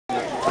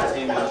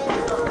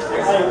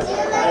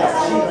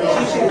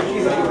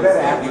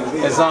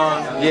It's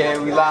on. Yeah,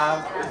 we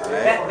live.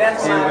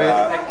 That's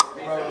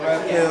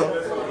Murk-El.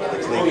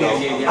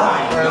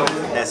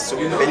 That's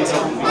super busy.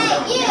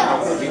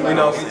 You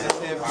know, we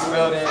just here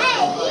building.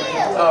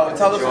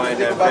 Tell us what you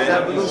think about the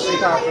Evolution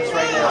Conference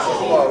right now so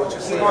far. What you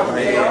seeing?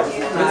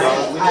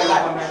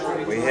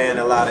 We're hearing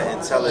a lot of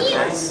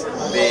intelligence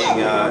being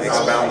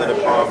expounded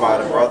upon by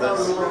the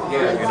brothers. You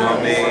know what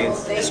I mean?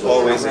 It's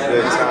always a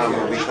good time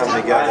when we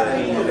come together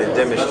and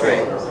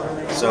demonstrate.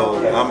 So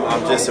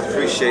I'm just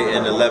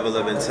appreciating the level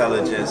of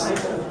intelligence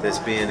that's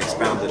being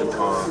expounded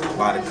upon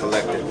by the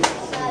collective.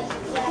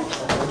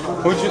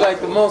 Who'd you like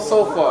the most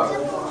so far?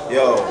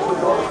 Yo,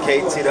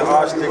 KT the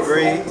Arch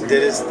degree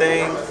did his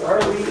thing.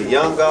 The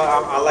young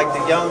god, I like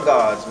the young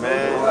gods,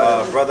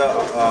 man. Brother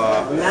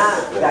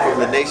from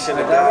the Nation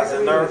of Gods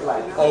and Earth.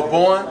 Oh,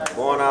 Born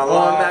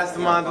Allah. Born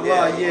Mastermind Allah.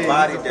 Yeah, Yeah, he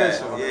bodied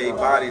that. Yeah, he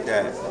bodied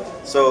that.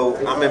 So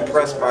I'm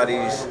impressed by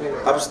these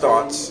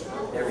upstarts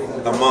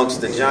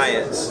amongst the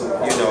giants,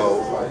 you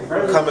know,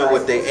 coming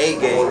with their A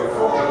game.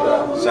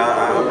 So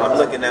I'm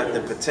looking at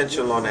the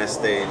potential on that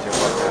stage and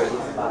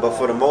whatnot. But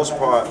for the most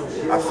part,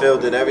 I feel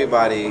that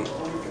everybody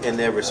in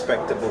their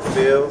respectable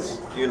fields,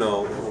 you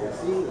know,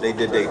 they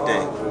did their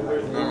thing.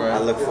 I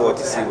look forward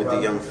to see what the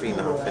young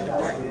phenom finna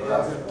bring.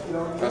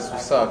 That's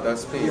what's up.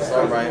 That's peace.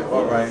 All right,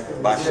 all right.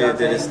 Bashir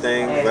did his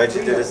thing.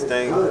 Reggie did his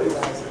thing.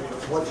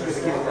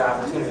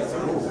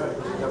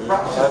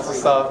 That's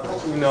what's up.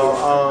 You know,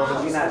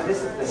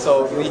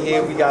 so we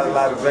here, we got a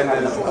lot of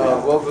vendors.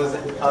 What was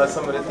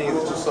some of the things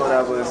that you saw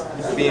that was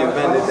being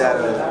vended that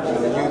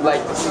you'd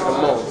like to see the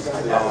most?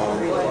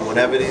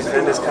 Whenever these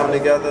vendors come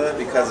together,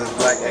 because it's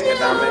black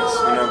economics,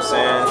 you know what I'm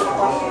saying?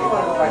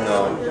 You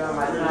know,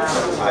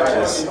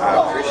 I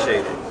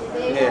appreciate it.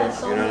 Yeah.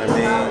 You know what I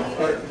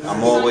mean?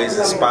 I'm always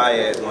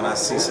inspired when I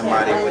see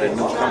somebody with a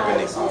new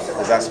company,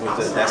 because that's what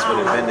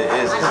a vendor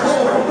is. It's a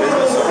small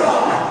business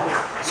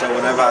owner. So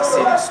whenever I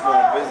see these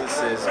small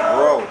businesses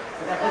grow,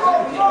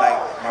 like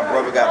my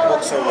brother got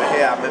books over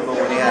here. I remember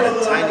when he had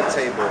a tiny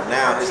table.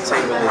 Now his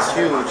table is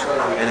huge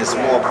and it's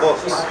more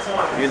books.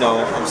 You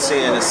know, I'm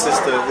seeing a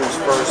sister whose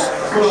first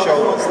show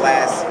was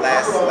last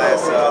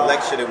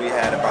lecture that we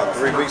had about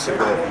 3 weeks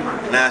ago.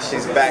 Now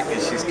she's back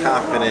and she's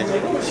confident.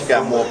 She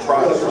got more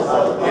product.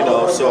 You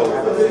know, so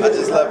I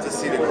just love to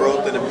see the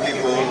growth in the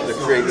people, the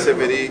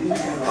creativity.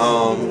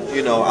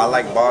 You know, I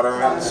like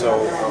bartering,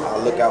 so I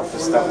look out for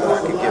stuff that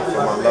I can get for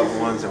my loved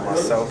ones and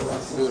myself.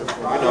 You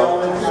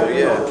know, so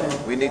yeah,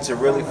 we need to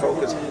really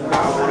focus.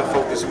 I want to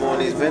focus more on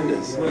these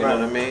vendors. You know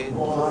what I mean?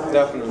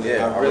 Definitely.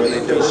 Yeah, I really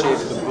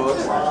appreciated the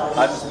books.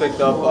 I just picked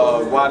up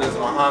Why Does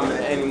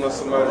Muhammad Any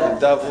Muslim Murder the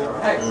Devil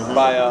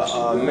by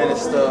a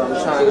minister.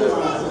 I'm trying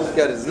to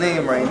get his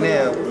name right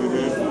now.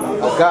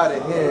 I got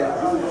it here.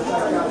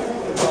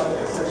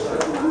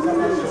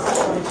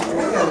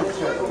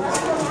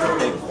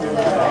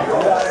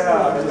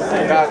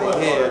 I got it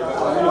here,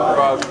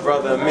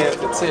 brother Amir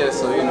Fatir,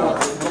 so you know,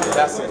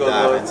 that's a good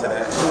look.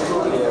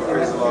 Yeah,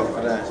 praise the Lord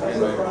for that.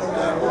 Anyway,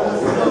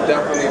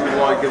 definitely we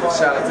want to give a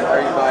shout out to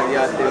everybody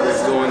out there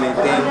that's doing their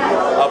thing,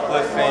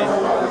 uplifting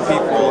the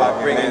people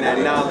by bringing that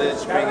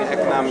knowledge, bringing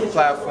economic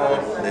platform,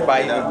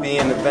 by even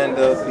being a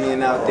vendor,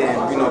 being out there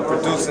and, you know,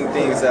 producing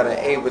things that are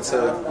able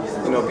to,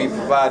 you know, be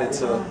provided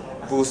to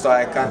boost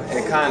our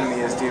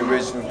economy as the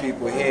original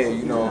people here,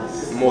 you know,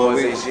 more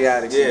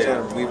Asiatics in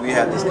general. We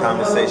had this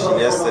conversation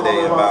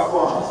yesterday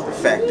about the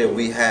fact that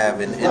we have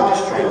an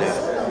industry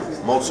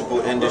now, multiple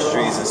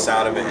industries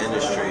inside of an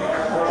industry.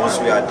 Once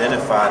we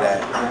identify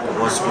that,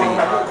 once we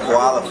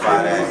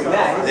qualify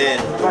that, then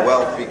the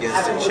wealth begins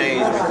to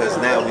change, because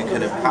now we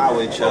can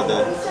empower each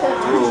other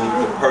through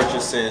the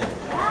purchasing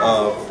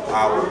of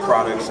our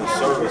products and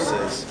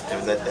services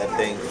and let that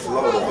thing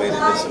flow the way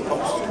that it's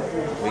supposed to.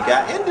 We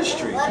got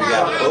industries, we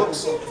got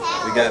books,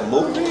 we got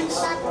movies,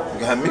 we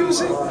got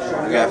music,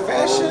 we got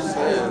fashion,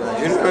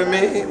 you know what I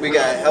mean? We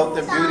got health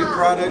and beauty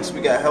products,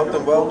 we got health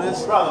and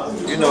wellness,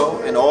 you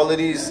know, and all of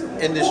these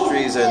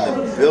industries are in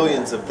the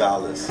billions of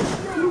dollars.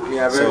 We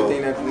have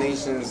everything that the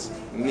nations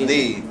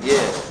need.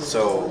 Yeah.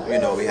 So, you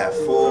know, we have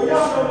food, you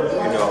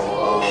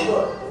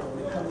know,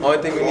 only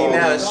thing we need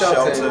now is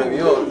shelter in New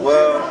York.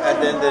 Well,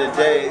 at the end of the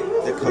day,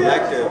 the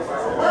collective,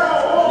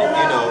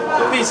 you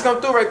know, peace,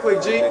 come through right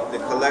quick, G. The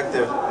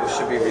collective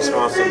should be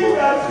responsible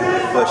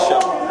for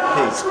shelter.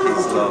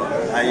 Peace, love.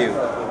 How you?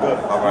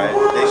 All right.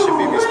 They should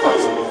be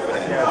responsible for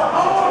that.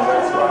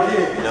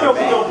 You know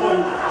what I mean?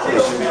 They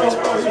should be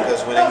responsible,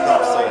 because when it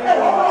comes to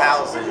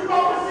housing,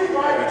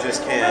 you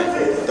just can't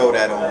throw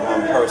that on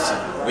one person.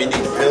 We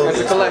need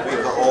buildings that we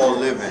can all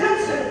live in.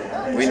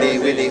 We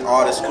need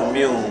artist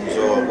communes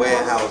or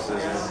warehouses,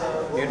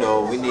 and you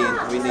know, we need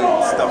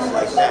stuff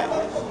like that.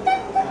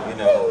 You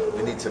know,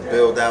 we need to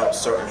build out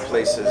certain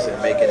places and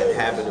make it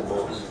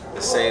inhabitable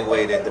the same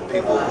way that the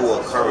people who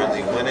are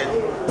currently winning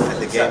at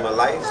the game of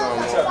life,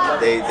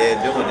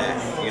 they're doing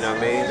that. You know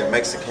what I mean? The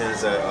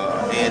Mexicans are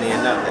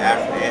anteing up, the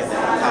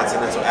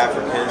continental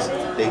Africans,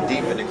 they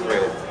deep in the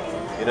crib.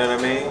 You know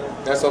what I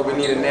mean? That's what we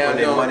need to now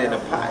know. Money in the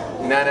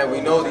pot. Now that we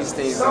know these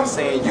things, I'm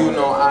saying you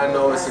know, I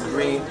know, it's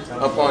agreed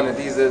upon that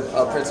these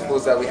are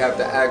principles that we have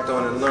to act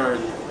on and learn,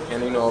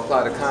 and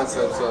apply the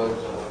concepts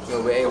of.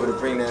 We're able to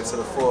bring that to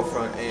the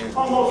forefront, and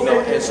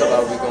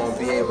inshallah, we're going to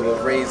be able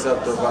to raise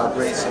up the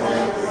vibration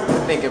and the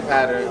thinking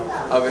pattern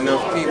of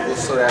enough people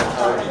so that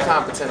a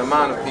competent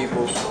amount of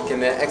people can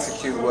then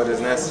execute what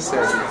is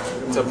necessary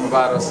to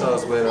provide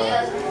ourselves with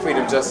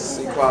freedom,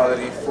 justice,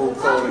 equality, food,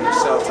 clothing, and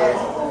shelter,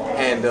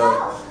 and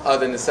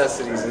other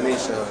necessities in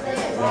nature.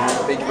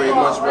 Thank you very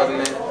much, brother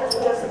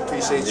man.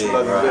 Appreciate you,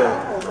 brother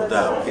Bill. No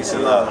doubt. Peace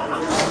and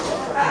love.